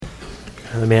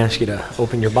Let me ask you to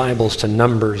open your Bibles to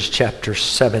Numbers chapter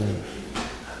 7.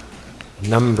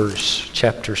 Numbers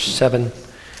chapter 7.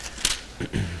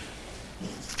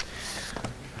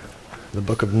 The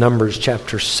book of Numbers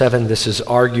chapter 7. This is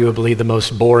arguably the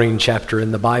most boring chapter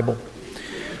in the Bible.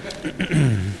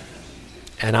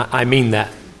 And I mean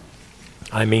that.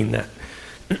 I mean that.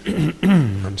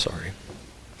 I'm sorry.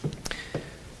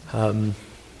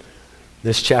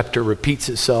 This chapter repeats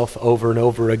itself over and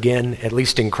over again. At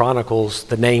least in Chronicles,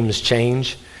 the names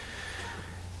change.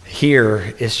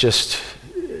 Here, it's just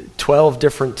 12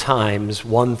 different times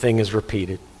one thing is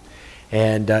repeated.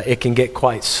 And it can get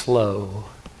quite slow.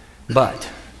 But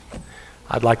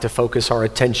I'd like to focus our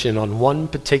attention on one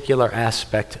particular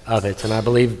aspect of it. And I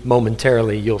believe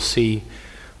momentarily you'll see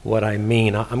what I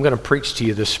mean. I'm going to preach to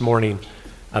you this morning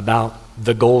about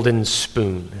the golden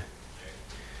spoon.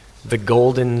 The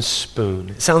golden spoon.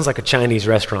 It sounds like a Chinese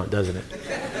restaurant, doesn't it?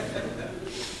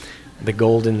 The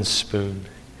golden spoon.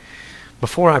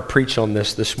 Before I preach on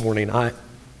this morning,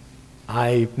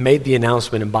 I made the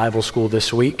announcement in Bible school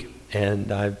this week,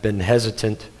 and I've been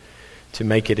hesitant to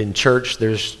make it in church.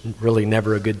 There's really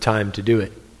never a good time to do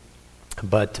it.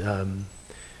 But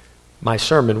my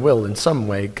sermon will in some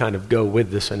way kind of go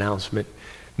with this announcement.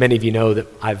 Many of you know that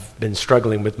I've been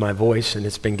struggling with my voice, and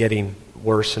it's been getting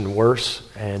worse and worse,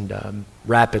 and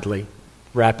rapidly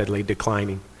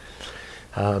declining.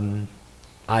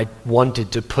 I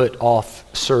wanted to put off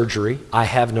surgery. I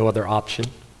have no other option.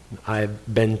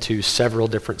 I've been to several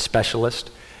different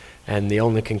specialists, and the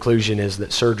only conclusion is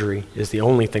that surgery is the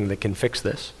only thing that can fix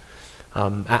this,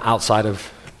 outside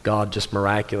of God just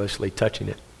miraculously touching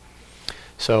it.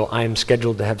 So I am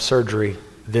scheduled to have surgery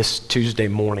this Tuesday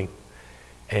morning,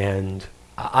 and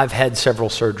I've had several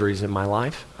surgeries in my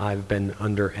life. I've been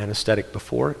under anesthetic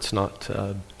before. It's not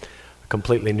a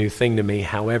completely new thing to me.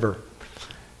 However,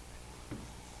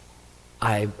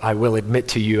 I will admit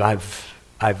to you,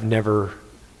 I've never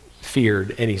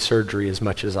feared any surgery as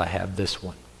much as I have this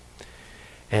one.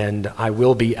 And I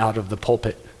will be out of the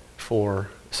pulpit for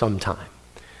some time.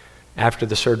 After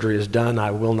the surgery is done, I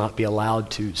will not be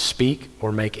allowed to speak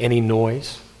or make any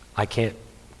noise. I can't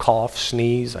cough,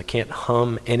 sneeze, I can't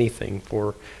hum anything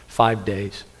for 5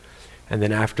 days. And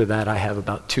then after that, I have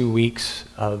about 2 weeks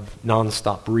of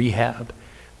nonstop rehab,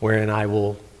 wherein I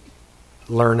will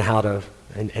learn how to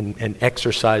and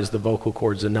exercise the vocal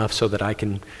cords enough so that I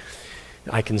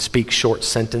can speak short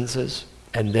sentences.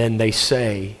 And then they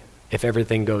say, if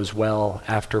everything goes well,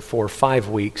 after 4 or 5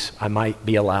 weeks, I might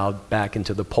be allowed back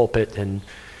into the pulpit and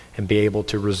be able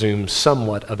to resume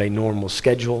somewhat of a normal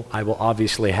schedule. I will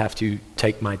obviously have to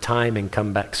take my time and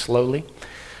come back slowly.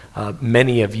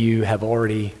 Many of you have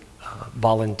already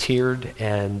volunteered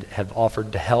and have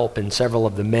offered to help, and several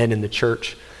of the men in the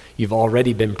church, you've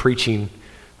already been preaching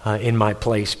in my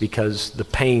place, because the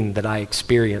pain that I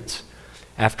experience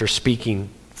after speaking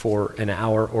for an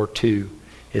hour or two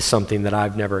is something that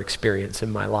I've never experienced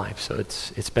in my life. So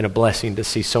it's been a blessing to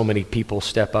see so many people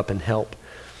step up and help.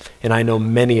 And I know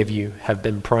many of you have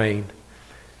been praying.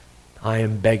 I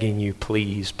am begging you,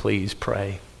 please, please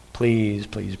pray. Please,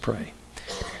 please pray.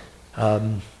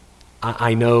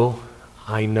 I know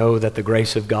that the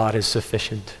grace of God is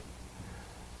sufficient.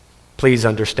 Please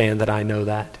understand that I know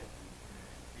that.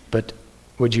 But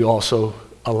would you also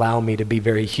allow me to be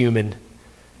very human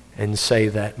and say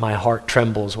that my heart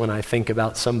trembles when I think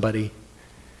about somebody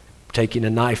taking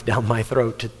a knife down my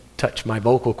throat to touch my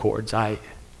vocal cords.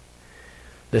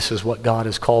 This is what God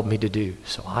has called me to do.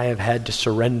 So I have had to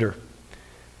surrender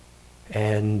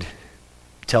and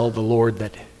tell the Lord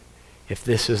that if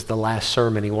this is the last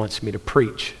sermon He wants me to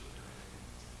preach,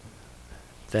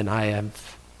 then I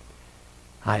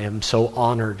am so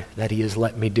honored that He has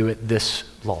let me do it this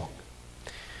long.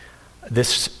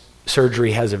 This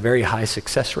surgery has a very high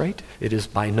success rate. It is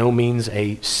by no means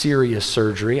a serious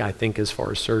surgery, I think, as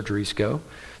far as surgeries go.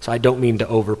 So I don't mean to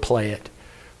overplay it.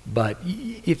 But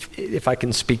if I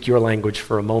can speak your language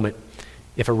for a moment,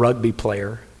 if a rugby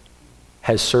player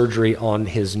has surgery on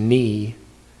his knee,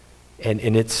 and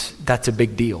that's a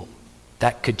big deal.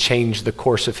 That could change the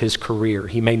course of his career.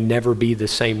 He may never be the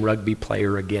same rugby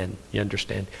player again, you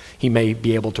understand? He may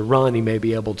be able to run, he may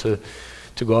be able to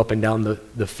go up and down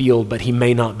the field, but he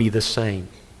may not be the same.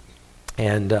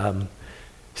 And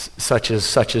such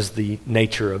is the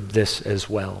nature of this as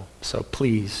well. So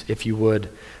please, if you would,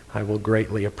 I will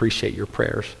greatly appreciate your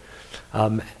prayers.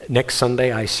 Next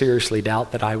Sunday, I seriously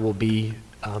doubt that I will be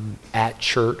at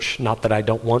church. Not that I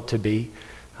don't want to be.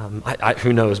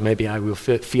 Who knows, maybe I will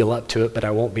feel up to it, but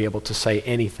I won't be able to say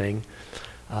anything.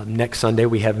 Next Sunday,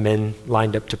 we have men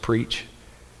lined up to preach.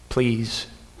 Please,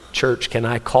 church, can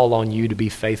I call on you to be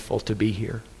faithful to be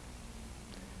here?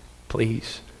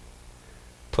 Please.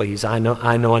 Please. I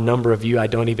know a number of you I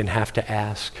don't even have to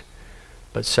ask,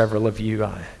 but several of you,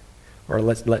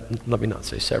 let me not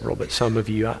say several, but some of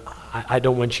you, I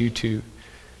don't want you to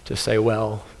say,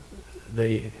 well,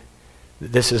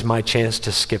 this is my chance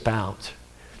to skip out.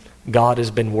 God has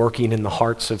been working in the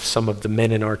hearts of some of the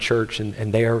men in our church,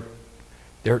 and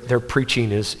their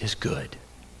preaching is good.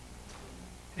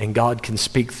 And God can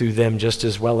speak through them just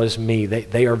as well as me.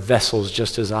 They are vessels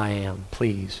just as I am,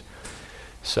 please.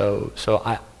 So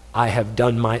I have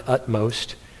done my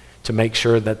utmost to make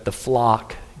sure that the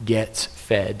flock gets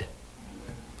fed.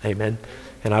 Amen.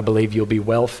 And I believe you'll be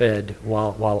well fed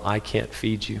while I can't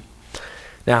feed you.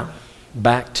 Now,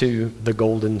 back to the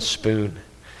golden spoon.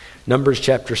 Numbers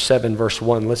chapter 7, verse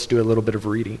 1. Let's do a little bit of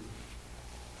reading.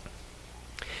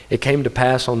 It came to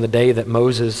pass on the day that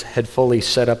Moses had fully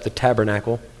set up the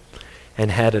tabernacle and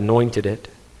had anointed it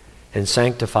and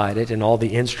sanctified it and all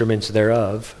the instruments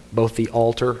thereof, both the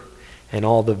altar and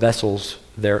all the vessels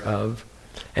thereof,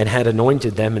 and had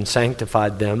anointed them and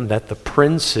sanctified them, that the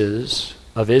princes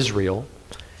of Israel,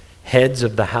 heads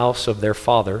of the house of their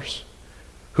fathers,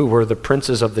 who were the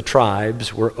princes of the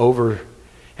tribes, were over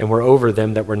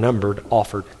them that were numbered,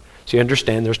 offered. So you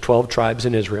understand there's 12 tribes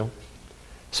in Israel.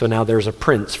 So now there's a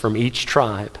prince from each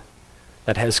tribe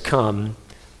that has come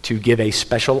to give a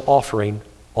special offering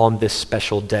on this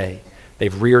special day.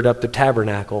 They've reared up the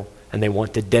tabernacle and they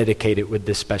want to dedicate it with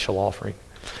this special offering.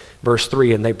 Verse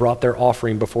 3, and they brought their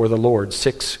offering before the Lord,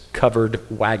 6 covered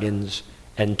wagons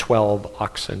and 12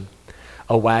 oxen.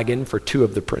 A wagon for 2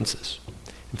 of the princes,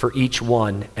 and for each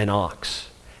one an ox.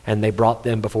 And they brought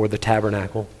them before the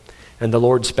tabernacle. And the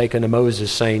Lord spake unto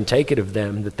Moses, saying, take it of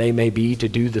them, that they may be to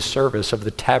do the service of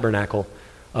the tabernacle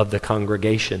of the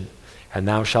congregation. And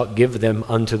thou shalt give them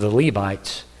unto the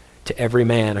Levites, to every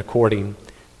man according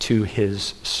to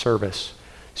his service.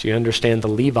 So you understand the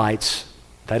Levites,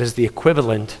 that is the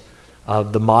equivalent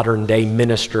of the modern day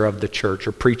minister of the church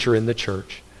or preacher in the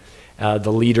church,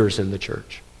 the leaders in the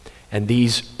church. And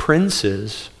these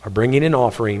princes are bringing an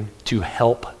offering to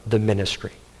help the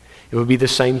ministry. It would be the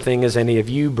same thing as any of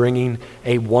you bringing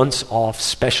a once-off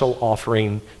special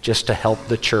offering just to help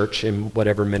the church in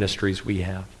whatever ministries we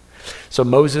have. So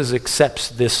Moses accepts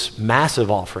this massive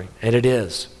offering, and it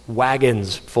is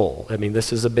wagons full. I mean,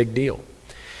 this is a big deal.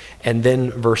 And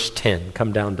then verse 10,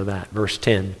 come down to that. Verse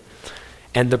 10,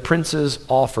 and the princes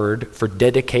offered for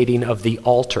dedicating of the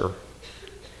altar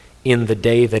in the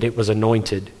day that it was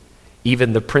anointed.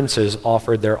 Even the princes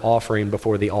offered their offering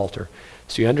before the altar.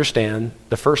 So you understand,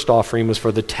 the first offering was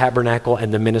for the tabernacle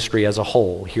and the ministry as a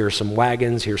whole. Here's some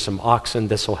wagons, here's some oxen,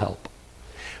 this will help.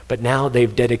 But now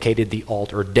they've dedicated the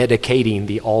altar, dedicating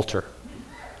the altar.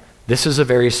 This is a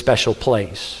very special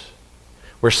place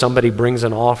where somebody brings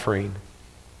an offering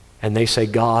and they say,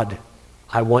 God,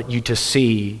 I want you to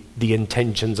see the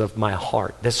intentions of my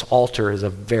heart. This altar is a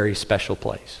very special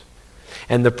place.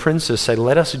 And the princes say,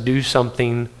 let us do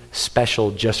something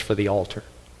special just for the altar.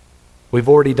 We've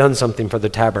already done something for the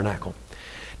tabernacle.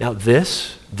 Now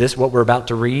this what we're about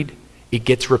to read, it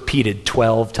gets repeated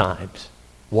 12 times.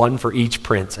 One for each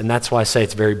prince. And that's why I say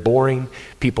it's very boring.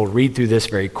 People read through this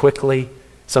very quickly.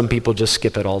 Some people just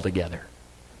skip it altogether.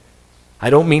 I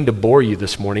don't mean to bore you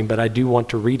this morning, but I do want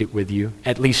to read it with you,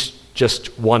 at least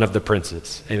just one of the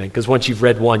princes. Amen. Because once you've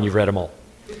read one, you've read them all.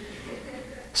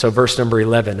 So verse number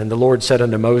 11, and the Lord said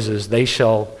unto Moses, they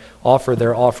shall offer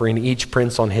their offering each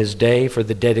prince on his day for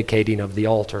the dedicating of the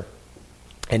altar.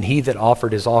 And he that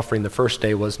offered his offering the first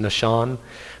day was Nahshon,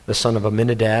 the son of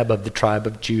Amminadab of the tribe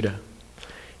of Judah.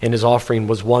 And his offering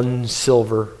was 1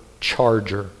 silver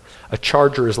charger. A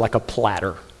charger is like a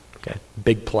platter, okay,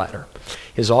 big platter.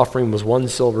 His offering was 1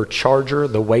 silver charger.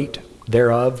 The weight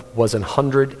thereof was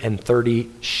 130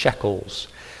 shekels.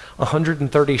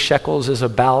 130 shekels is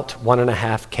about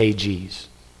 1.5 kgs.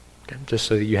 Okay, just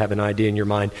so that you have an idea in your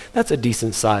mind, that's a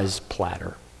decent sized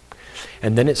platter.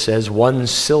 And then it says 1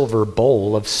 silver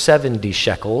bowl of 70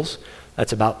 shekels.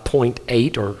 That's about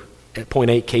 0.8 or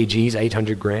 0.8 kgs,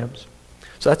 800 grams.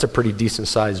 So that's a pretty decent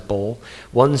sized bowl.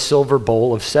 1 silver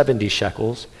bowl of 70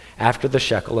 shekels after the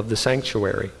shekel of the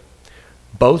sanctuary.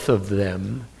 Both of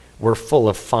them were full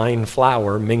of fine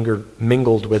flour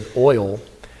mingled with oil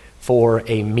for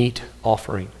a meat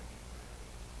offering.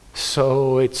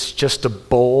 So it's just a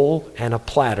bowl and a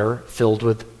platter filled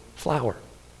with flour,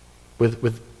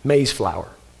 with maize flour.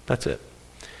 That's it.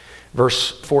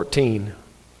 Verse 14,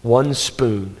 1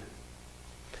 spoon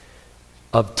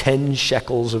of 10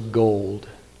 shekels of gold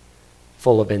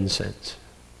full of incense.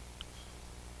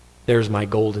 There's my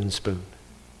golden spoon.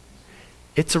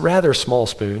 It's a rather small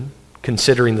spoon,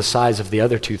 considering the size of the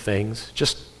other two things.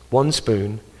 Just 1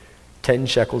 spoon, 10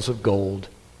 shekels of gold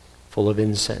full of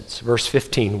incense. Verse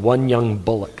 15, 1 young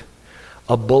bullock.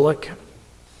 A bullock,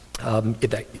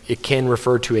 it can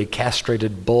refer to a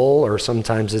castrated bull, or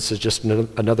sometimes this is just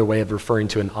another way of referring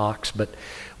to an ox, but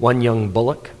 1 young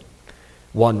bullock,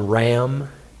 1 ram,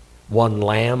 1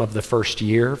 lamb of the first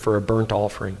year for a burnt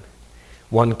offering,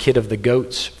 1 kid of the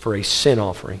goats for a sin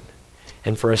offering,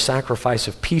 and for a sacrifice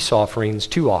of peace offerings,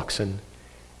 2 oxen,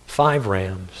 5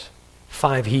 rams,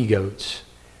 5 he-goats,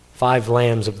 5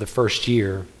 lambs of the first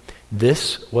year.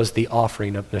 This was the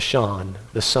offering of Nahshon,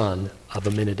 the son of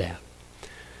Amminadab.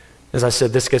 As I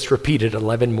said, this gets repeated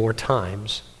 11 more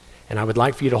times. And I would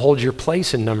like for you to hold your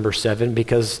place in number 7,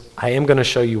 because I am going to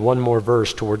show you one more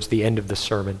verse towards the end of the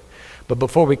sermon. But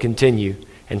before we continue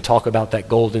and talk about that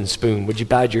golden spoon, would you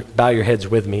bow your heads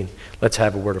with me? Let's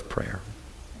have a word of prayer.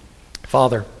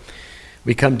 Father,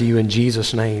 we come to you in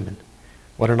Jesus' name. And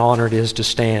what an honor it is to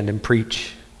stand and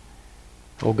preach.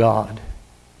 Oh God,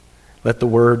 let the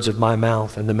words of my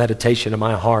mouth and the meditation of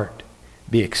my heart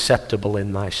be acceptable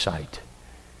in thy sight.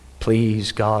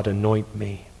 Please, God, anoint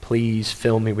me. Please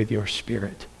fill me with your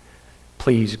Spirit.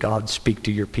 Please, God, speak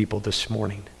to your people this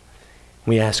morning.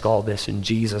 We ask all this in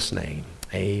Jesus' name.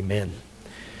 Amen.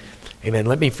 Amen.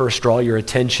 Let me first draw your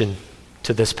attention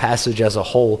to this passage as a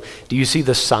whole. Do you see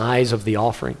the size of the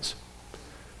offerings?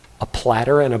 A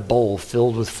platter and a bowl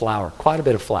filled with flour, quite a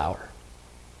bit of flour.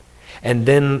 And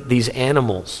then these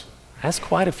animals, that's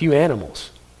quite a few animals.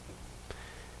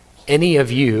 Any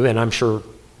of you, and I'm sure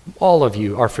all of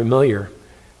you, are familiar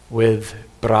with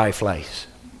braaivleis.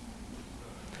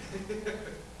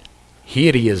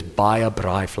 Hier is baie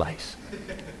braaivleis,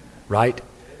 right?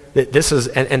 This is,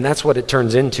 and that's what it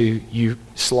turns into. You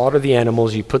slaughter the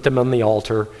animals, you put them on the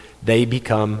altar, they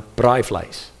become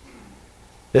braaivleis.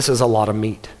 This is a lot of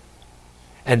meat.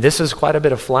 And this is quite a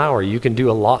bit of flour. You can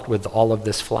do a lot with all of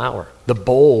this flour. The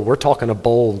bowl, we're talking a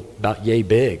bowl about yay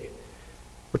big.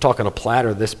 We're talking a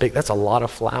platter this big. That's a lot of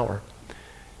flour.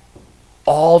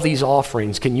 All these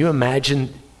offerings, can you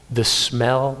imagine the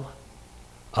smell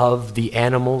of the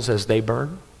animals as they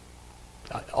burn?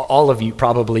 All of you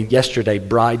probably yesterday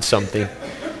bride something.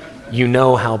 You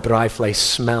know how braaivleis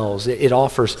smells. It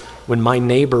offers, when my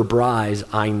neighbor braais,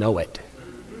 I know it.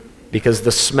 Because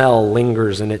the smell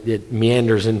lingers and it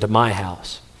meanders into my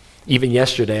house. Even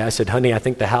yesterday I said, honey, I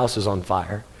think the house is on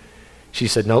fire. She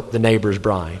said, nope, the neighbor's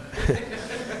braaiing.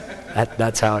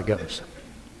 That's how it goes.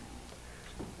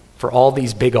 For all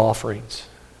these big offerings,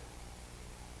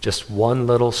 just one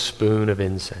little spoon of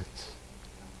incense.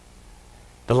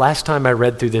 The last time I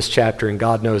read through this chapter, and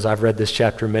God knows I've read this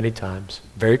chapter many times,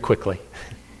 very quickly,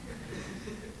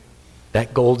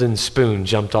 that golden spoon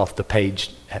jumped off the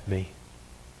page at me.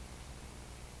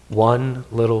 One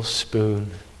little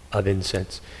spoon of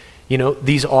incense. You know,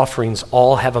 these offerings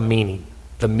all have a meaning.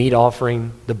 The meat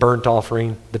offering, the burnt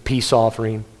offering, the peace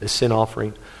offering, the sin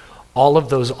offering. All of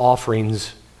those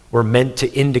offerings were meant to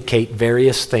indicate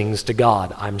various things to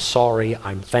God. I'm sorry,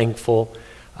 I'm thankful,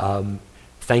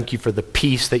 thank you for the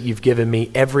peace that you've given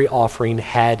me. Every offering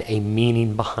had a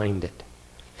meaning behind it.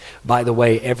 By the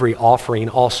way, every offering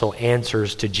also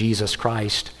answers to Jesus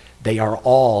Christ. They are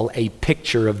all a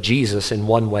picture of Jesus in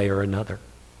one way or another.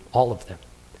 All of them.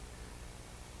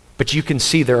 But you can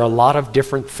see there are a lot of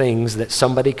different things that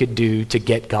somebody could do to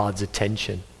get God's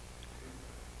attention.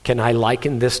 Can I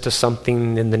liken this to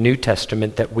something in the New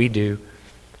Testament that we do?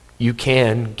 You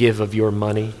can give of your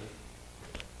money.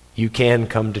 You can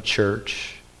come to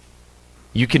church.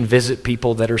 You can visit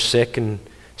people that are sick and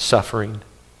suffering.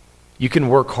 You can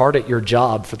work hard at your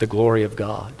job for the glory of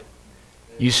God.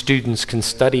 You students can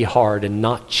study hard and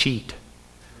not cheat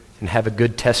and have a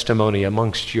good testimony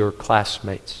amongst your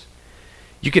classmates.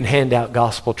 You can hand out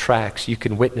gospel tracts. You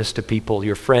can witness to people,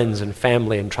 your friends and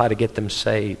family, and try to get them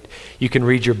saved. You can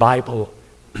read your Bible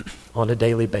on a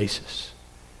daily basis.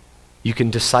 You can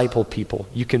disciple people.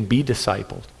 You can be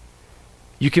discipled.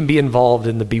 You can be involved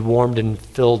in the Be Warmed and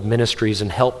Filled ministries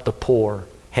and help the poor,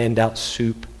 hand out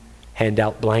soup, hand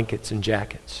out blankets and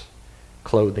jackets,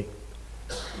 clothing.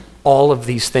 All of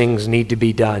these things need to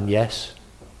be done, yes?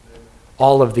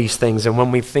 All of these things. And when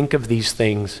we think of these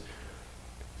things,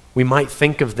 we might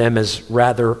think of them as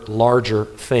rather larger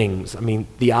things. I mean,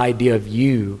 the idea of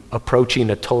you approaching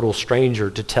a total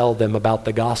stranger to tell them about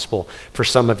the gospel, for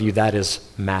some of you that is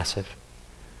massive.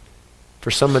 For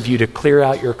some of you to clear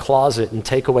out your closet and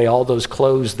take away all those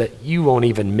clothes that you won't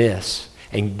even miss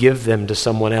and give them to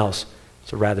someone else,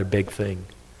 it's a rather big thing.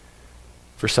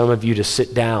 For some of you to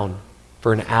sit down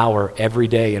for an hour every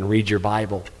day and read your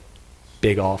Bible,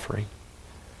 big offering.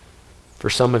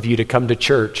 For some of you to come to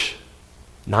church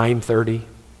 9:30,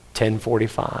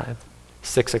 10:45,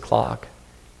 6 o'clock,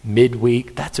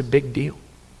 midweek, that's a big deal.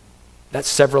 That's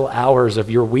several hours of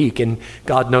your week, and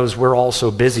God knows we're all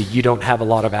so busy, you don't have a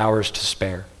lot of hours to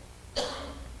spare.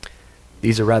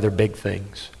 These are rather big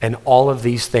things, and all of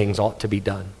these things ought to be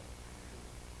done.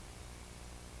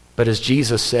 But as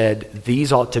Jesus said,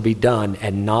 these ought to be done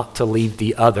and not to leave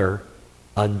the other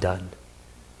undone.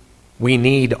 We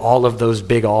need all of those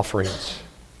big offerings,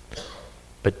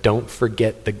 but don't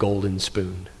forget the golden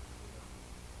spoon.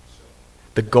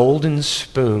 The golden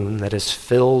spoon that is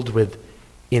filled with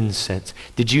incense.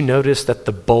 Did you notice that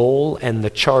the bowl and the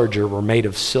charger were made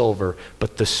of silver,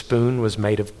 but the spoon was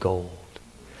made of gold?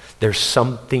 There's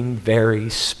something very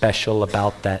special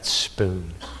about that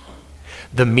spoon.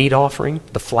 The meat offering,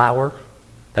 the flour,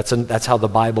 that's how the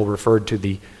Bible referred to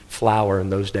the flour in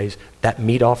those days. That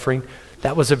meat offering,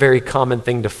 that was a very common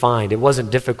thing to find. It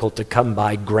wasn't difficult to come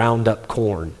by ground up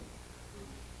corn.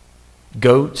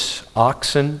 Goats,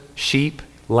 oxen, sheep,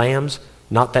 lambs,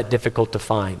 not that difficult to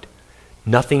find.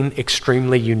 Nothing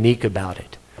extremely unique about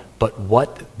it. But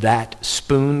what that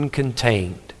spoon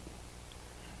contained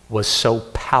was so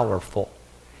powerful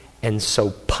and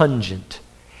so pungent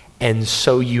and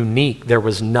so unique. There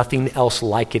was nothing else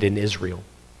like it in Israel.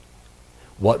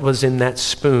 What was in that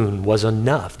spoon was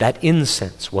enough. That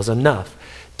incense was enough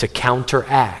to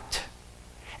counteract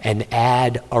and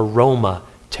add aroma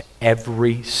to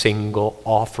every single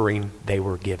offering they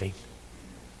were giving.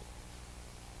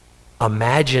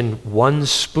 Imagine one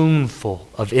spoonful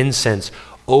of incense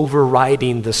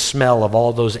overriding the smell of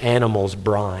all those animals'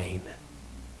 brine.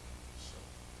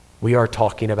 We are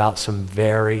talking about some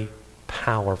very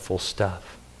powerful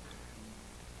stuff.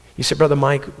 You say, Brother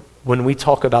Mike, when we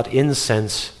talk about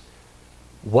incense,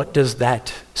 what does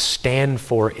that stand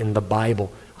for in the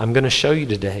Bible? I'm going to show you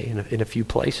today in a few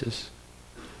places.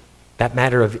 That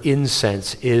matter of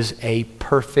incense is a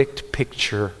perfect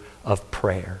picture of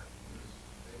prayer.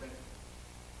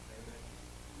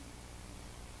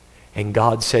 And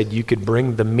God said you could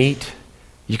bring the meat,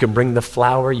 you can bring the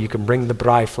flour, you can bring the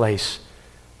bryflace,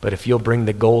 but if you'll bring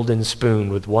the golden spoon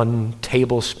with 1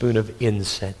 tablespoon of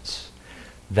incense,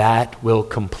 that will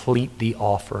complete the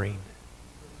offering.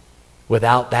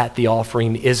 Without that, the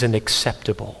offering isn't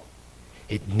acceptable.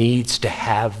 It needs to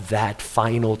have that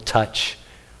final touch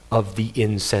of the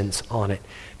incense on it.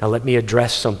 Now let me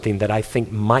address something that I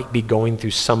think might be going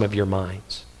through some of your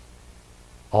minds.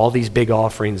 All these big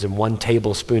offerings and 1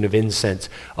 tablespoon of incense.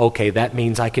 Okay, that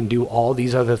means I can do all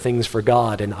these other things for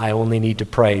God and I only need to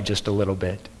pray just a little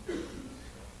bit.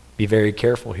 Be very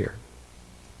careful here.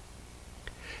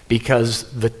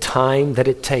 Because the time that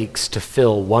it takes to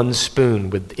fill 1 spoon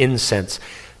with incense,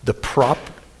 the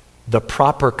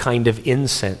proper kind of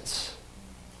incense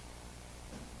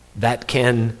that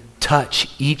can touch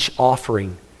each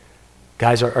offering.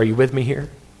 Guys, are you with me here?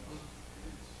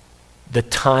 The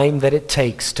time that it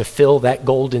takes to fill that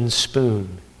golden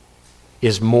spoon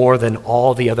is more than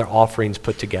all the other offerings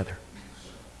put together.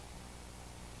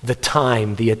 The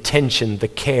time, the attention, the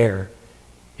care,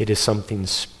 it is something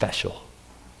special.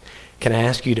 Can I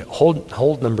ask you to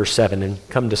hold number 7 and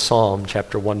come to Psalm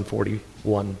chapter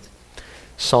 141.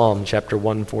 Psalm chapter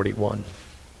 141.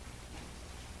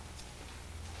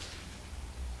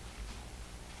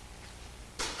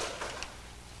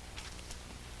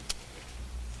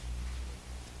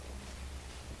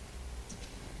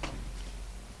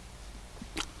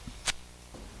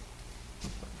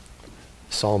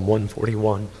 Psalm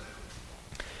 141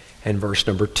 and verse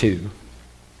number 2.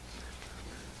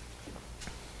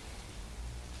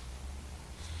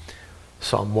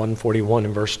 Psalm 141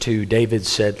 and verse 2, David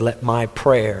said, "Let my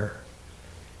prayer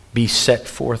be set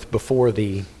forth before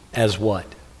thee as" what?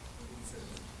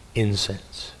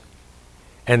 Incense.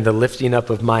 "And the lifting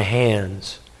up of my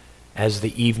hands as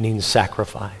the evening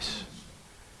sacrifice."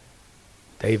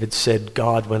 David said,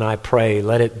 God, when I pray,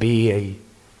 let it be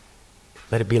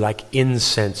like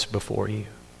incense before you.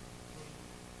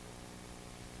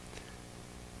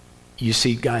 You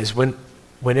see, guys,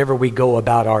 whenever we go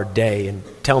about our day, and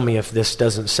tell me if this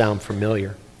doesn't sound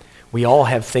familiar, we all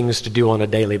have things to do on a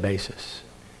daily basis.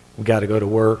 We got to go to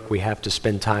work. We have to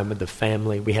spend time with the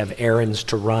family. We have errands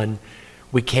to run.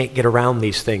 We can't get around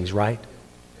these things, right?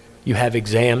 You have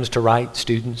exams to write,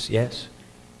 students, yes?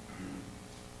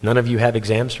 None of you have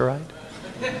exams to write?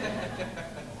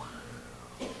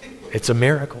 It's a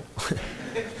miracle.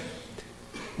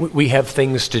 We have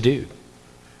things to do.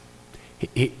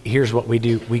 Here's what we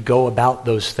do. We go about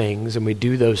those things and we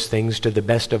do those things to the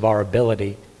best of our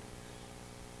ability.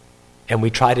 And we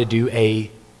try to do a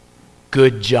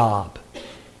good job.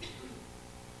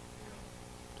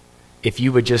 If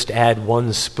you would just add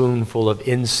 1 spoonful of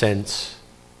incense,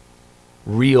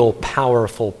 real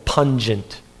powerful,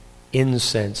 pungent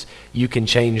incense, you can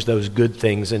change those good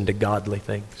things into godly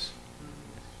things.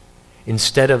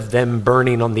 Instead of them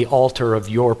burning on the altar of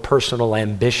your personal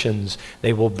ambitions,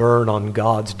 they will burn on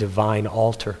God's divine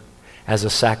altar as a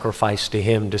sacrifice to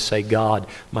Him to say, God,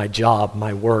 my job,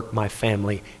 my work, my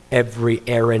family, every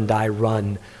errand I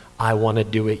run, I want to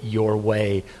do it your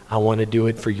way. I want to do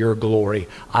it for your glory.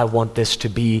 I want this to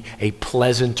be a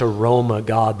pleasant aroma,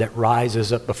 God, that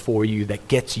rises up before you, that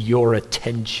gets your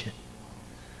attention.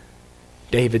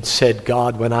 David said,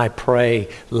 God, when I pray,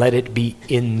 let it be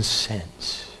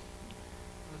incense.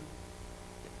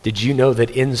 Did you know that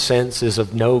incense is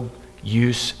of no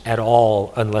use at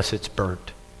all unless it's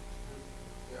burnt?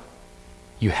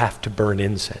 You have to burn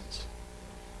incense.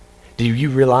 Do you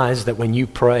realize that when you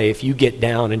pray, if you get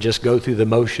down and just go through the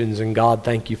motions and God,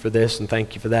 thank you for this and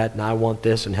thank you for that and I want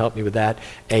this and help me with that,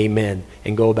 amen,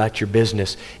 and go about your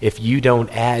business. If you don't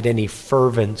add any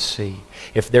fervency,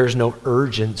 if there's no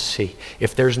urgency,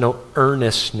 if there's no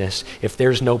earnestness, if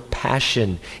there's no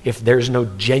passion, if there's no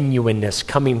genuineness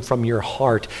coming from your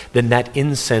heart, then that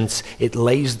incense, it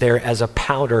lays there as a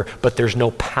powder, but there's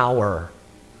no power.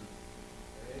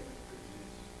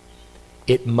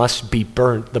 It must be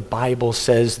burnt. The Bible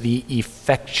says the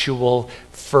effectual,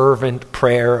 fervent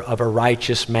prayer of a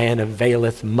righteous man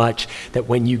availeth much, that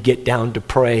when you get down to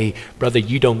pray, brother,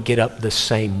 you don't get up the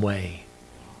same way.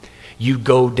 You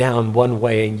go down one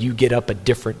way and you get up a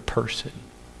different person.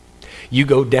 You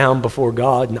go down before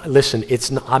God. And listen,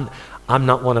 I'm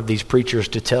not one of these preachers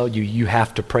to tell you you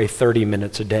have to pray 30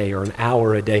 minutes a day or an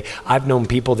hour a day. I've known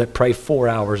people that pray 4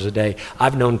 hours a day.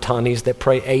 I've known Tonnies that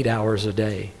pray 8 hours a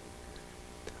day.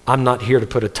 I'm not here to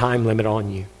put a time limit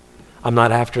on you. I'm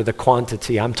not after the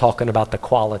quantity. I'm talking about the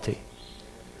quality.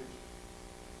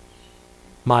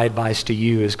 My advice to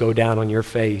you is go down on your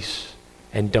face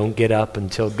and don't get up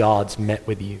until God's met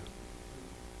with you.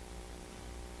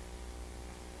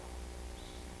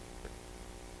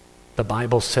 The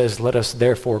Bible says, let us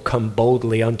therefore come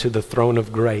boldly unto the throne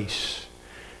of grace,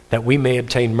 that we may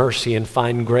obtain mercy and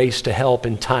find grace to help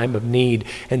in time of need.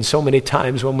 And so many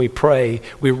times when we pray,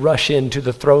 we rush into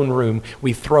the throne room,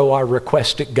 we throw our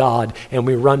request at God, and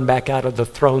we run back out of the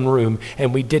throne room,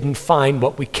 and we didn't find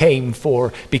what we came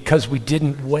for because we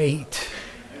didn't wait.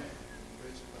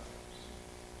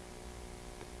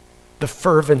 The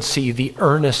fervency, the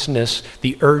earnestness,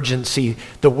 the urgency.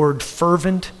 The word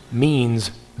fervent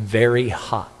means very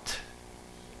hot.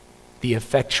 The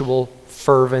effectual,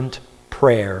 fervent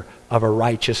prayer of a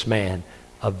righteous man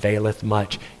availeth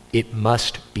much. It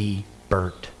must be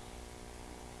burnt.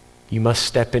 You must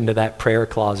step into that prayer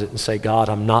closet and say, God,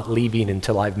 I'm not leaving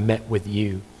until I've met with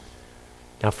you.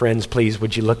 Now, friends, please,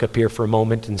 would you look up here for a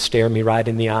moment and stare me right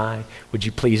in the eye? Would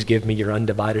you please give me your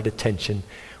undivided attention?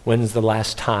 When's the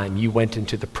last time you went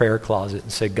into the prayer closet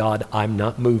and said, God, I'm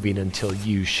not moving until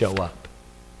you show up?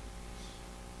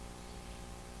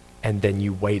 And then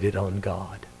you waited on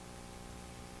God.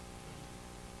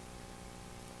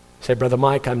 Say, Brother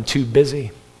Mike, I'm too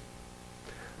busy.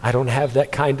 I don't have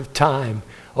that kind of time.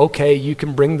 Okay, you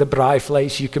can bring the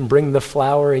brijvlees, you can bring the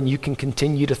flour, and you can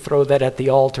continue to throw that at the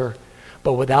altar.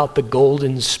 But without the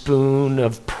golden spoon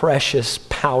of precious,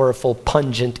 powerful,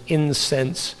 pungent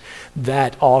incense,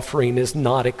 that offering is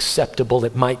not acceptable.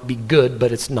 It might be good,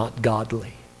 but it's not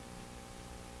godly.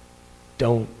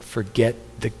 Don't forget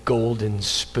the golden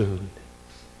spoon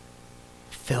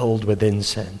filled with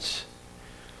incense.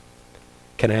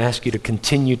 Can I ask you to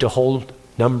continue to hold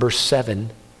number 7,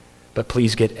 but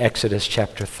please get Exodus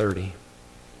chapter 30.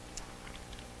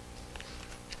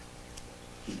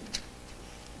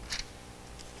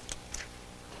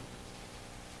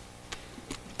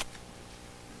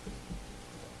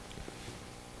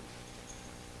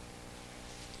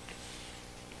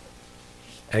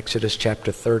 Exodus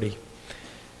chapter 30.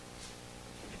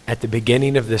 At the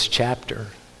beginning of this chapter,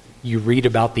 you read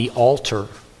about the altar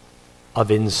of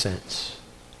incense.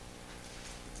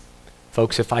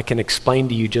 Folks, if I can explain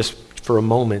to you just for a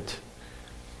moment,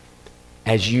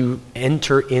 as you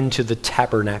enter into the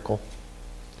tabernacle,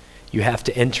 you have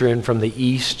to enter in from the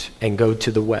east and go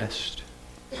to the west.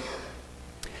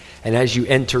 And as you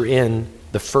enter in,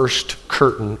 the first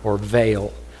curtain or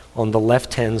veil on the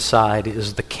left-hand side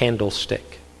is the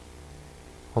candlestick.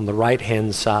 On the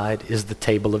right-hand side is the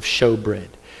table of showbread.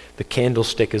 The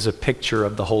candlestick is a picture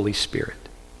of the Holy Spirit.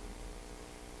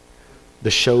 The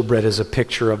showbread is a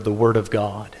picture of the Word of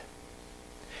God.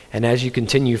 And as you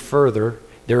continue further,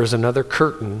 there is another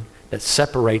curtain that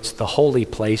separates the holy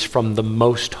place from the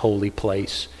most holy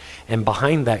place. And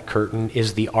behind that curtain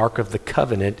is the Ark of the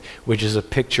Covenant, which is a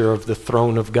picture of the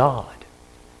throne of God.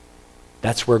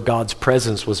 That's where God's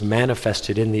presence was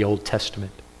manifested in the Old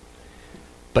Testament.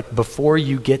 But before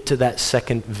you get to that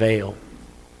second veil,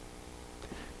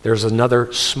 there's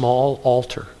another small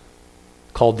altar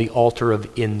called the altar of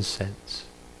incense.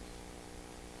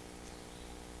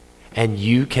 And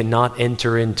you cannot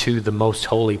enter into the most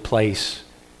holy place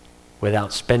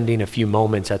without spending a few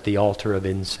moments at the altar of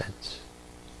incense.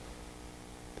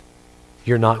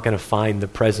 You're not going to find the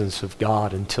presence of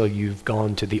God until you've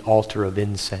gone to the altar of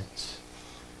incense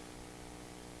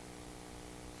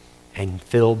and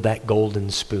filled that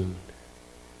golden spoon.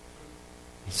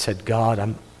 He said,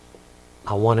 God,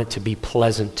 I want it to be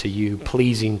pleasant to you,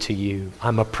 pleasing to you.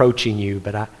 I'm approaching you,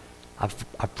 but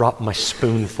I've brought my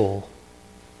spoonful.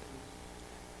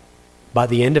 By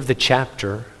the end of the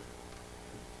chapter,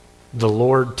 the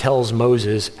Lord tells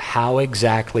Moses how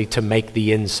exactly to make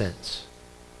the incense.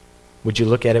 Would you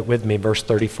look at it with me, verse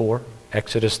 34?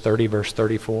 Exodus 30, verse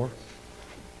 34.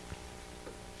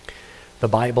 The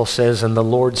Bible says, "And the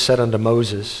Lord said unto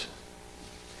Moses,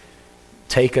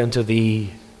 Take unto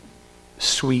thee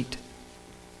sweet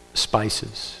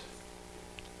spices."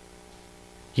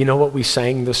 You know what we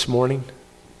sang this morning?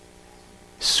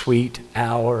 Sweet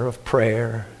hour of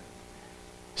prayer,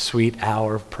 sweet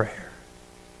hour of prayer.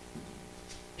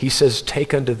 He says,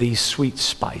 take unto these sweet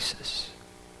spices.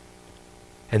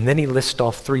 And then he lists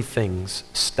off three things: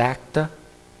 stacta,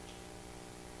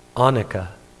 onycha,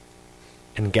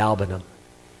 and galbanum.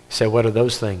 Say, what are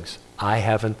those things? I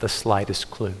haven't the slightest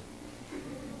clue.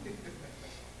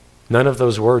 None of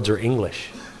those words are English.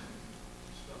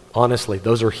 Honestly,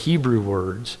 those are Hebrew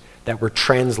words that were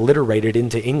transliterated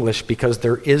into English because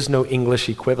there is no English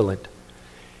equivalent.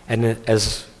 And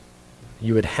as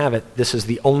you would have it, this is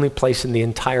the only place in the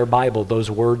entire Bible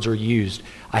those words are used.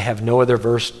 I have no other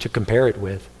verse to compare it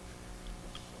with.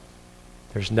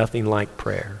 There's nothing like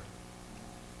prayer.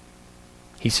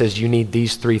 He says you need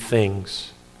these three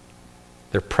things.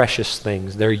 They're precious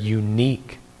things. They're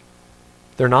unique.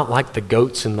 They're not like the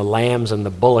goats and the lambs and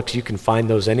the bullocks. You can find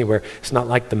those anywhere. It's not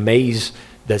like the maize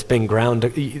that's been ground.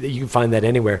 You can find that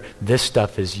anywhere. This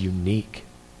stuff is unique.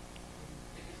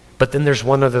 But then there's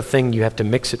one other thing you have to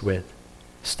mix it with.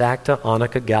 Stacta,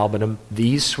 onycha, galbanum,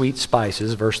 these sweet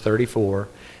spices, verse 34,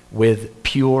 with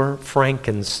pure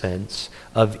frankincense,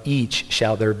 of each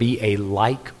shall there be a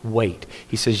like weight.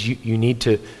 He says you need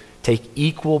to take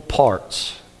equal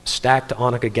parts, stacta,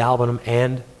 onycha, galbanum,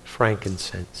 and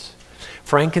frankincense.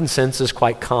 Frankincense is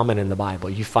quite common in the Bible.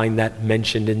 You find that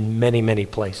mentioned in many, many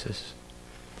places.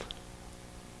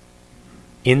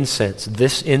 Incense,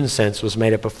 this incense was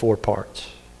made up of 4 parts.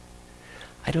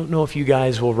 I don't know if you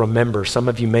guys will remember. Some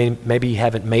of you maybe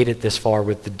haven't made it this far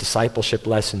with the discipleship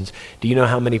lessons. Do you know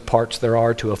how many parts there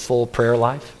are to a full prayer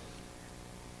life?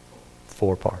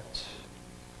 4 parts.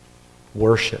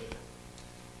 Worship,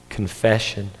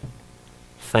 confession,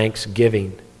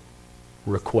 thanksgiving,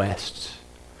 requests.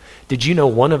 Did you know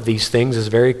one of these things is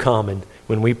very common?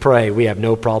 When we pray, we have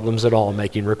no problems at all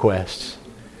making requests.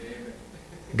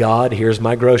 God, here's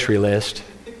my grocery list.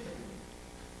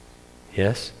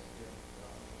 Yes?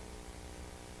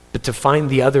 But to find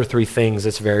the other 3 things,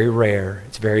 it's very rare.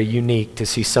 It's very unique to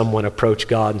see someone approach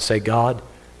God and say, God,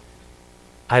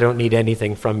 I don't need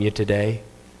anything from you today.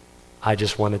 I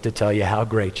just wanted to tell you how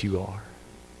great you are.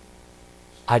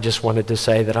 I just wanted to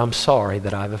say that I'm sorry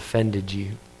that I've offended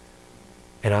you.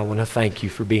 And I want to thank you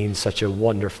for being such a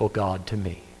wonderful God to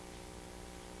me.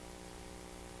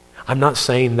 I'm not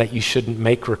saying that you shouldn't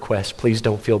make requests. Please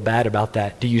don't feel bad about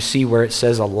that. Do you see where it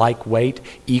says a like weight,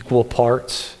 equal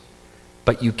parts?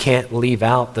 But you can't leave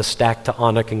out the stacta,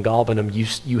 onycha, and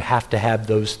galbanum. You have to have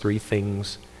those 3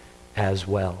 things as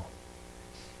well.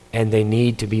 And they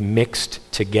need to be mixed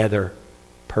together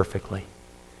perfectly.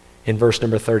 In verse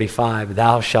number 35,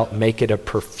 thou shalt make it a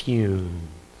perfume.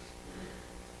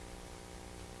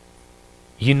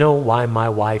 You know why my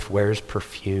wife wears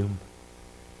perfume?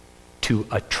 To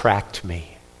attract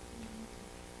me.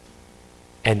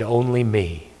 And only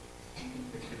me.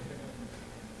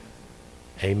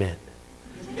 Amen.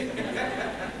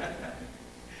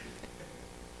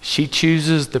 She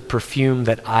chooses the perfume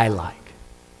that I like.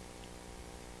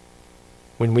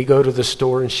 When we go to the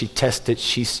store and she tests it,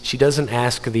 she doesn't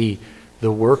ask the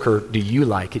worker, do you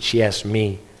like it? She asks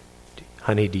me,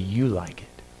 honey, do you like it?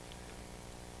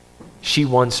 She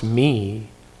wants me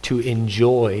to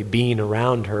enjoy being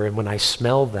around her, and when I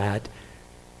smell that,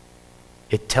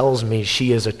 it tells me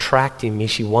she is attracting me.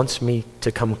 She wants me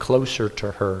to come closer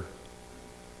to her.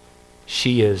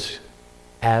 She is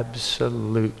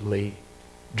absolutely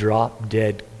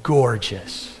drop-dead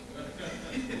gorgeous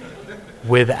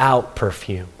without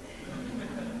perfume.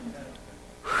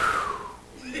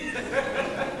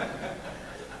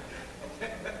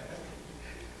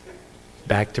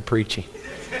 Back to preaching.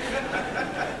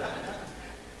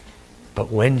 But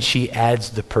when she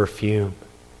adds the perfume,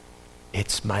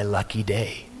 it's my lucky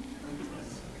day.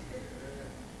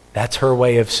 That's her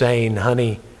way of saying,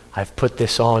 honey, I've put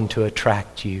this on to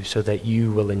attract you so that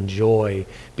you will enjoy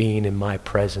being in my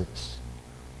presence.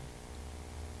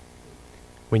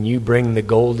 When you bring the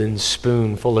golden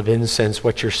spoon full of incense,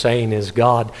 what you're saying is,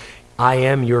 God, I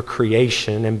am your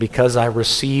creation, and because I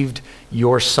received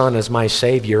your Son as my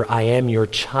Savior, I am your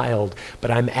child.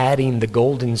 But I'm adding the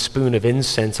golden spoon of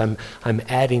incense. I'm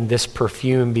adding this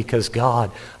perfume because, God,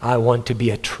 I want to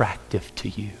be attractive to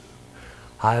you.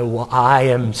 I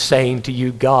am saying to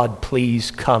you, God, please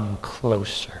come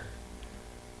closer.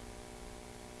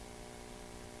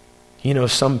 You know,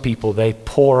 some people, they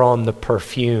pour on the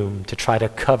perfume to try to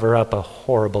cover up a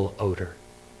horrible odor.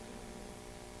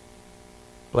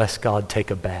 Bless God,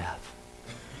 take a bath.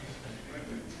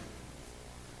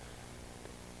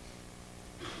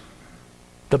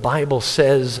 The Bible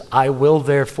says, I will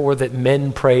therefore that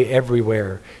men pray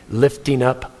everywhere, lifting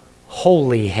up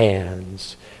holy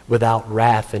hands without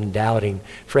wrath and doubting.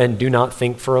 Friend, do not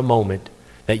think for a moment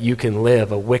that you can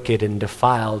live a wicked and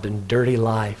defiled and dirty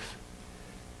life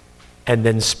and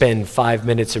then spend 5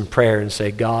 minutes in prayer and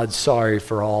say, God, sorry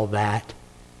for all that,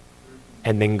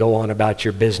 and then go on about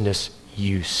your business.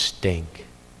 You stink.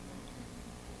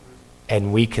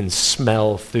 And we can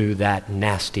smell through that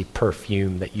nasty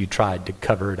perfume that you tried to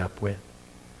cover it up with.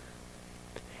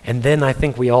 And then I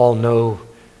think we all know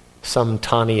some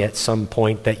Tani at some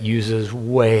point that uses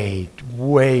way,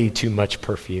 way too much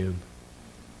perfume.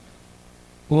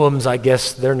 Uams, I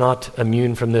guess they're not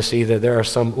immune from this either. There are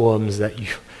some uams that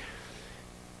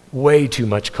way too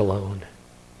much cologne.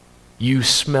 You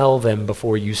smell them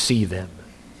before you see them.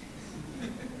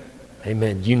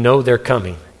 Amen. You know they're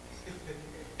coming,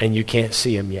 and you can't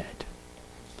see them yet.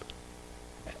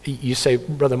 You say,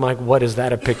 Brother Mike, what is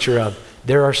that a picture of?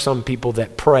 There are some people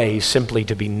that pray simply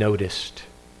to be noticed.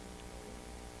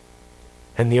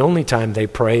 And the only time they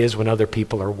pray is when other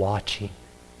people are watching.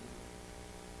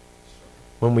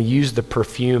 When we use the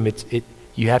perfume,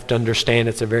 you have to understand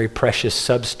it's a very precious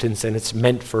substance, and it's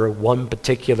meant for one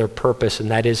particular purpose, and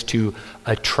that is to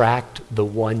attract the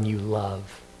one you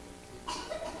love.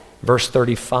 Verse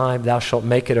 35, thou shalt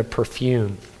make it a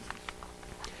perfume,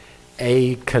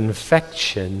 a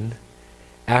confection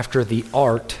after the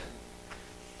art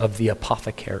of the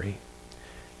apothecary,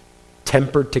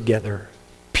 tempered together,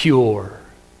 pure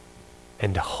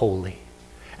and holy.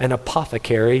 An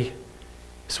apothecary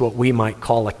is what we might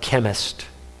call a chemist.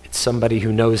 It's somebody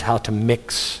who knows how to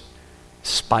mix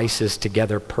spices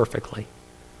together perfectly.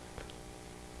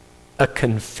 A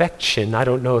confection, I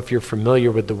don't know if you're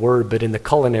familiar with the word, but in the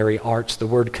culinary arts, the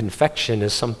word confection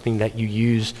is something that you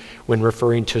use when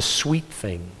referring to sweet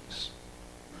things.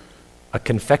 A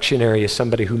confectionery is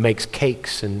somebody who makes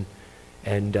cakes and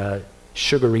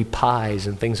sugary pies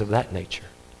and things of that nature.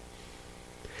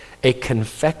 A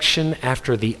confection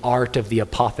after the art of the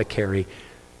apothecary.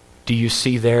 Do you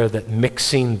see there that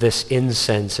mixing this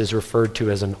incense is referred to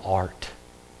as an art?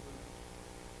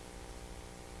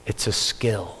 It's a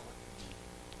skill.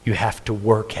 You have to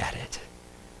work at it.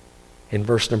 In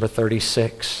verse number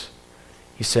 36,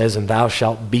 he says, and thou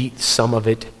shalt beat some of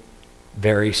it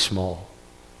very small,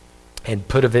 and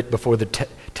put of it before the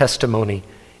testimony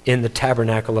in the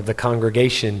tabernacle of the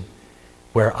congregation,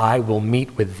 where I will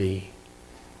meet with thee.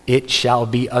 It shall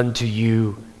be unto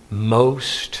you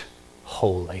most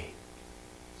holy.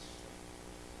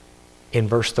 In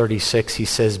verse 36, he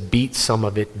says, beat some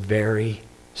of it very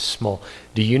small.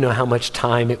 Do you know how much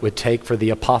time it would take for the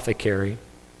apothecary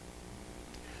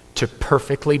to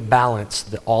perfectly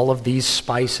balance all of these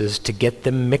spices, to get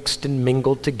them mixed and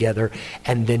mingled together,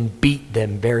 and then beat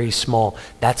them very small?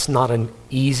 That's not an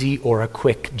easy or a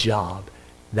quick job.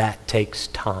 That takes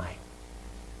time.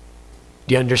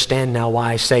 Do you understand now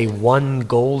why I say one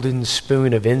golden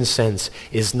spoon of incense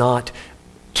is not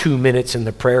 2 minutes in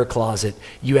the prayer closet?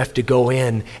 You have to go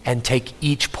in and take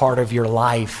each part of your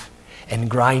life and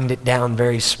grind it down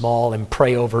very small and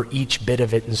pray over each bit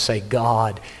of it and say,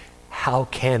 God, how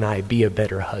can I be a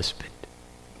better husband?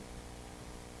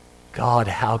 God,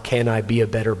 how can I be a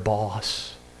better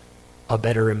boss, a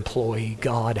better employee?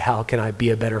 God, how can I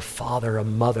be a better father, a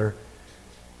mother?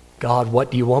 God,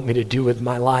 what do you want me to do with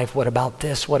my life? What about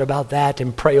this? What about that?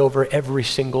 And pray over every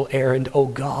single errand. Oh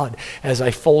God, as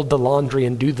I fold the laundry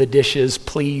and do the dishes,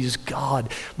 please, God,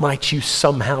 might you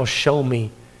somehow show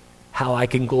me how I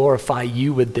can glorify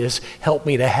you with this. Help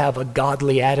me to have a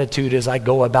godly attitude as I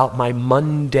go about my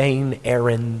mundane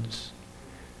errands.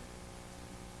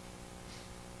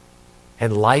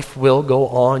 And life will go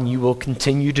on. You will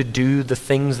continue to do the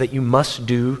things that you must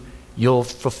do You'll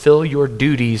fulfill your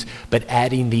duties, but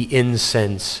adding the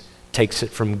incense takes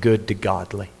it from good to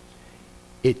godly.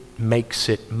 It makes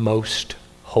it most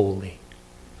holy.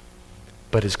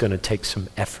 But it's going to take some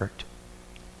effort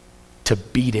to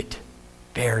beat it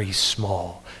very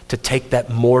small, to take that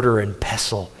mortar and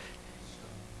pestle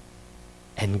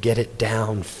and get it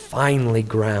down finely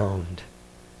ground.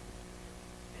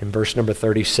 In verse number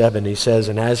 37, he says,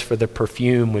 "And as for the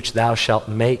perfume which thou shalt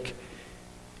make,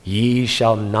 ye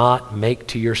shall not make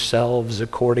to yourselves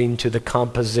according to the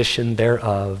composition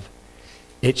thereof.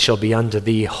 It shall be unto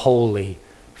thee holy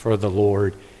for the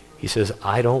Lord." He says,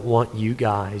 I don't want you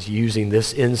guys using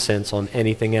this incense on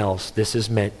anything else. This is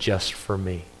meant just for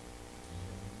me.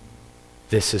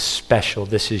 This is special.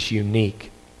 This is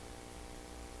unique.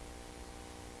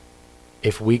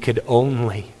 If we could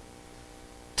only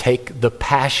take the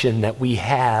passion that we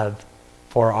have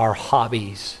for our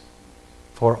hobbies,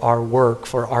 for our work,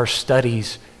 for our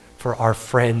studies, for our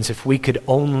friends, if we could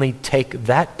only take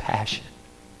that passion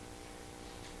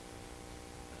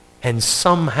and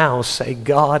somehow say,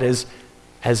 God, as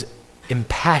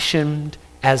impassioned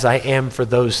as I am for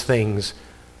those things,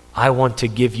 I want to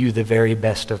give you the very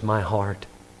best of my heart.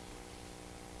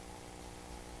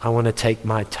 I want to take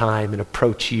my time and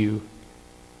approach you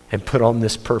and put on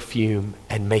this perfume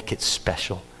and make it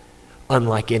special,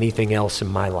 unlike anything else in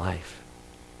my life.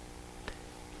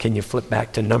 Can you flip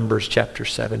back to Numbers chapter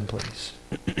 7, please?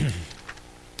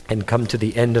 And come to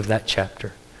the end of that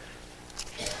chapter.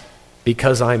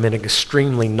 Because I'm an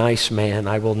extremely nice man,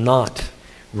 I will not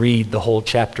read the whole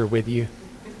chapter with you.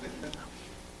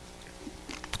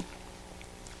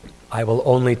 I will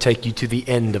only take you to the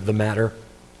end of the matter.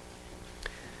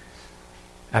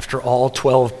 After all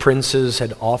 12 princes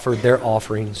had offered their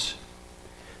offerings,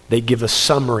 they give a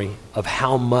summary of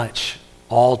how much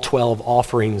all 12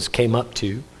 offerings came up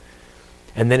to.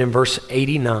 And then in verse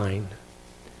 89,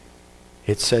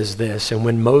 it says this, "And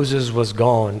when Moses was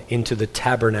gone into the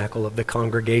tabernacle of the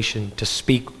congregation to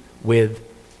speak with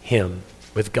him,"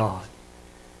 with God,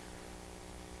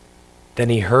 "then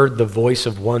he heard the voice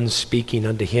of one speaking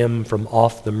unto him from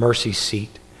off the mercy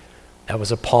seat that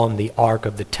was upon the ark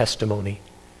of the testimony,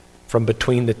 from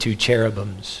between the two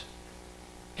cherubims.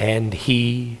 And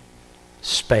he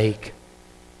spake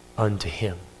unto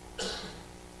him."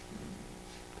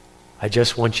 I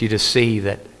just want you to see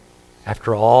that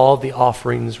after all the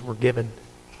offerings were given,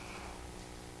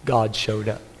 God showed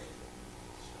up.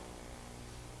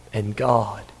 And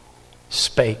God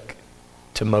spake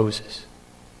to Moses.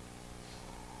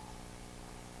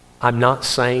 I'm not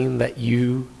saying that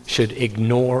you should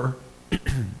ignore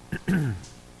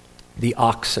the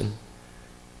oxen,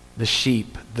 the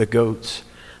sheep, the goats,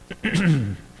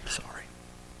 the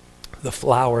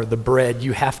flour, the bread.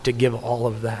 You have to give all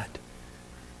of that.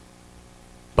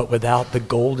 But without the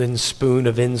golden spoon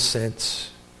of incense,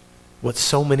 what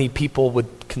so many people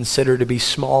would consider to be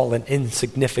small and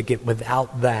insignificant,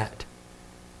 without that,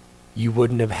 you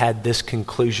wouldn't have had this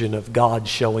conclusion of God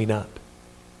showing up,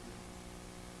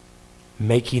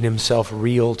 making himself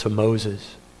real to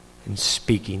Moses and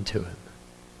speaking to him.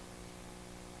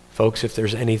 Folks, if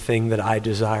there's anything that I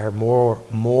desire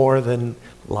more than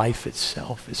life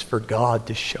itself, is for God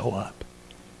to show up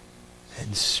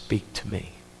and speak to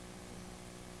me.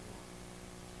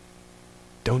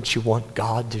 Don't you want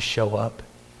God to show up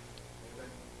and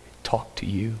talk to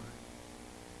you?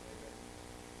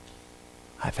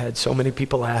 I've had so many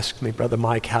people ask me, "Brother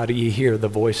Mike, how do you hear the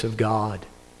voice of God?"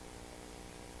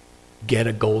 Get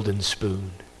a golden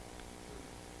spoon.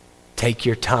 Take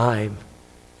your time.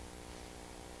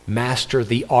 Master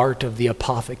the art of the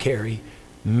apothecary.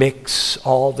 Mix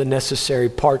all the necessary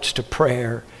parts to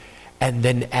prayer, and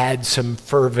then add some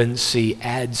fervency,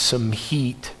 add some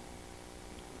heat.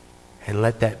 And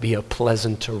let that be a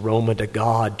pleasant aroma to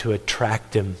God to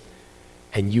attract him.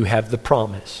 And you have the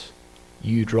promise.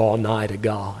 You draw nigh to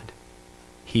God,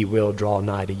 he will draw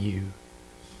nigh to you.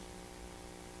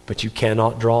 But you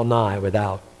cannot draw nigh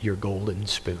without your golden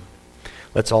spoon.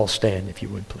 Let's all stand, if you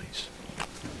would, please.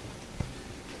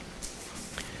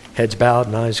 Heads bowed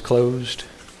and eyes closed.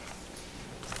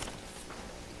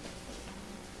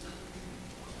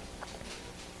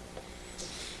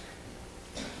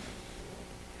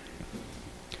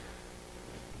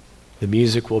 The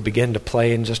music will begin to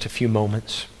play in just a few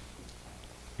moments.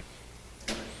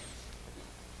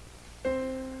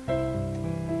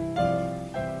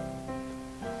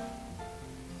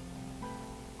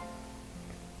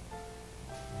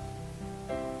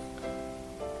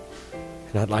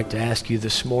 And I'd like to ask you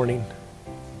this morning,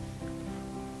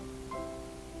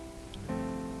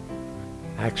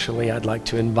 actually, I'd like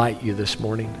to invite you this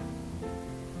morning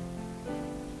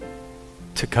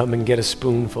to come and get a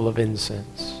spoonful of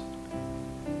incense.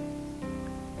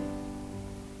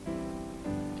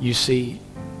 You see,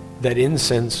 that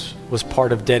incense was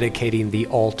part of dedicating the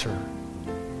altar.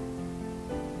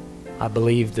 I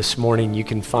believe this morning you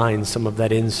can find some of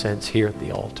that incense here at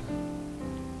the altar.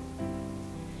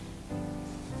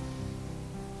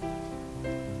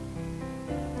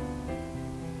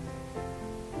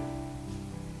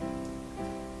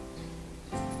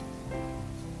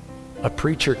 A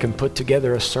preacher can put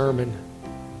together a sermon,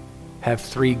 have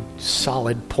 3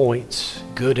 solid points,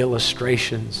 good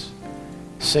illustrations,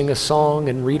 sing a song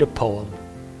and read a poem.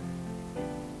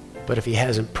 But if he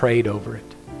hasn't prayed over it,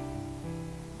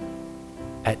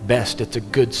 at best it's a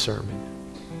good sermon,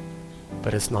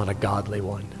 but it's not a godly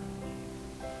one.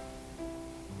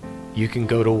 You can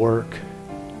go to work,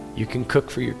 you can cook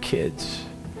for your kids,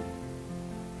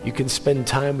 you can spend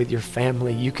time with your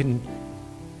family, you can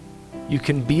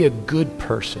be a good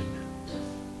person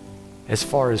as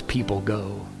far as people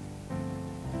go,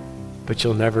 but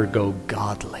you'll never go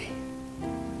godly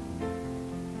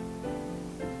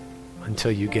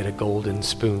until you get a golden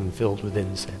spoon filled with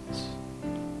incense.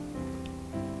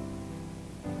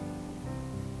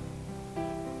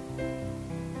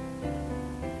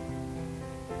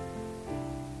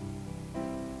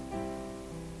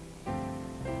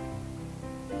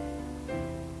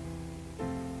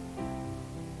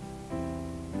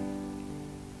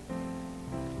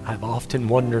 I've often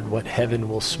wondered what heaven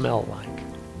will smell like.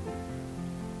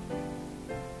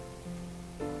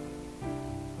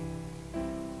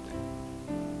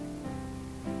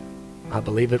 I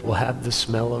believe it will have the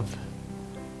smell of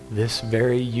this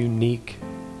very unique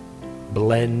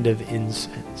blend of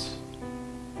incense,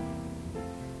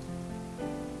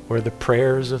 where the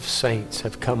prayers of saints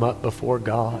have come up before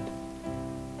God.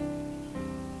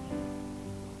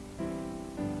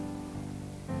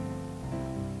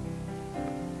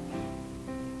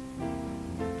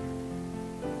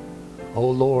 O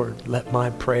Lord, let my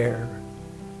prayer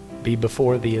be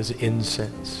before thee as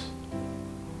incense.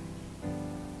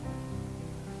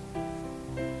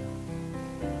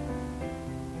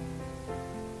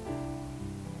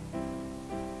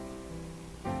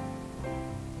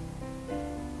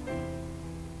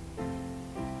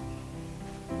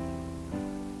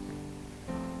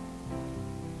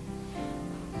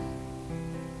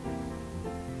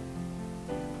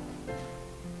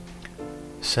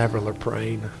 Several are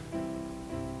praying,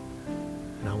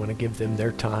 and I want to give them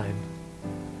their time.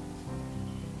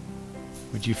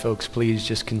 Would you folks please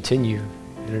just continue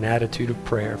in an attitude of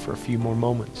prayer for a few more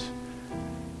moments?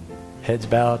 Heads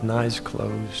bowed and eyes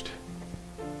closed.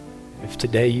 If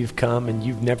today you've come and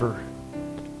you've never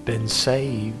been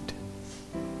saved,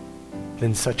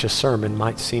 then such a sermon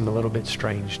might seem a little bit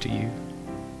strange to you.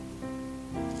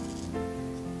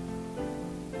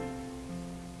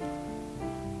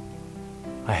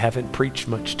 I haven't preached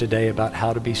much today about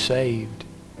how to be saved.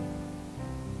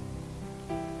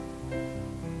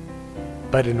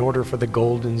 But in order for the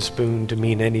golden spoon to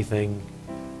mean anything,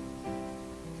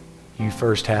 you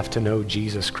first have to know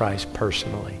Jesus Christ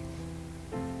personally.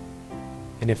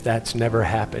 And if that's never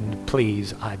happened,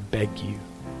 please, I beg you,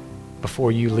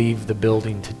 before you leave the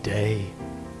building today,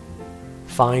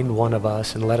 find one of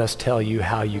us and let us tell you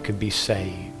how you can be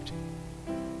saved.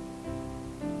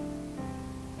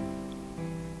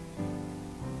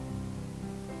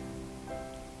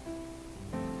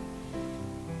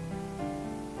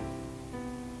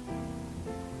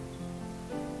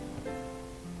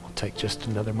 Take just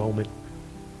another moment.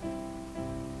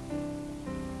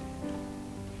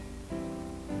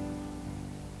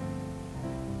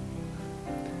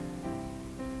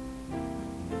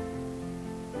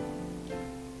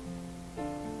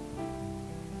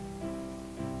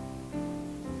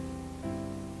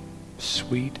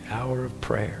 Sweet hour of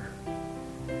prayer.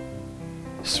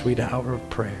 Sweet hour of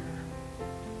prayer.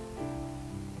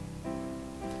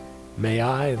 May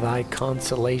I thy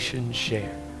consolation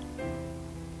share.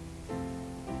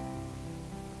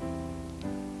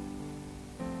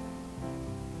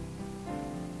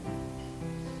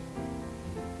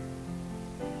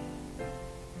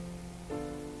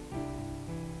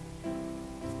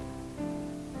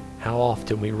 How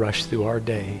often we rush through our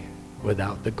day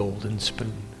without the golden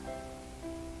spoon.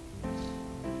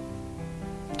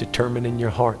 Determine in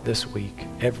your heart this week,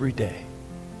 every day,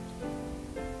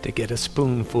 to get a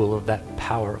spoonful of that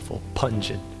powerful,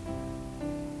 pungent,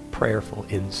 prayerful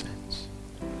incense.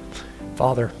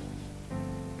 Father,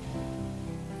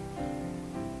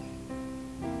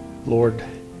 Lord,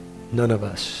 none of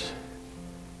us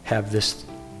have this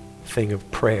thing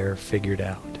of prayer figured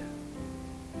out.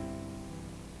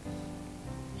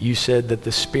 You said that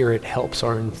the Spirit helps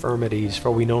our infirmities,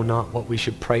 for we know not what we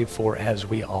should pray for as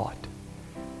we ought.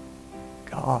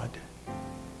 God,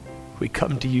 we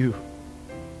come to you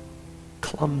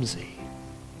clumsy.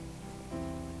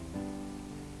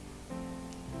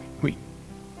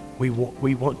 We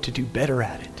want to do better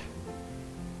at it.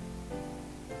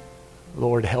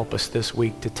 Lord, help us this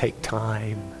week to take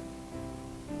time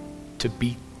to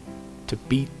beat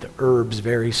the herbs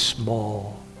very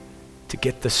small, to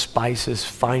get the spices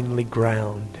finely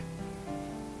ground,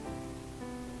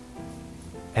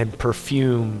 and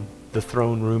perfume the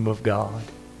throne room of God.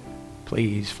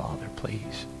 Please, Father,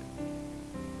 please.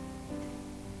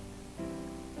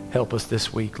 Help us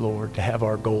this week, Lord, to have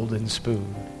our golden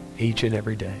spoon each and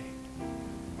every day.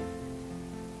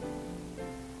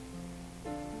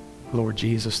 Lord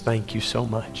Jesus, thank you so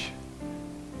much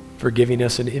for giving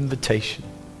us an invitation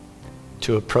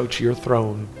to approach your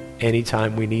throne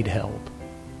anytime we need help.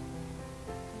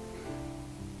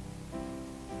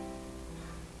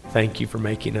 Thank you for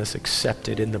making us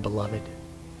accepted in the beloved.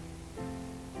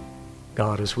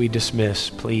 God, as we dismiss,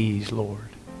 please, Lord,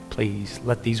 please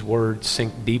let these words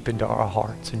sink deep into our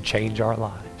hearts and change our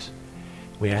lives.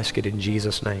 We ask it in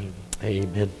Jesus' name.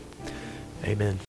 Amen. Amen.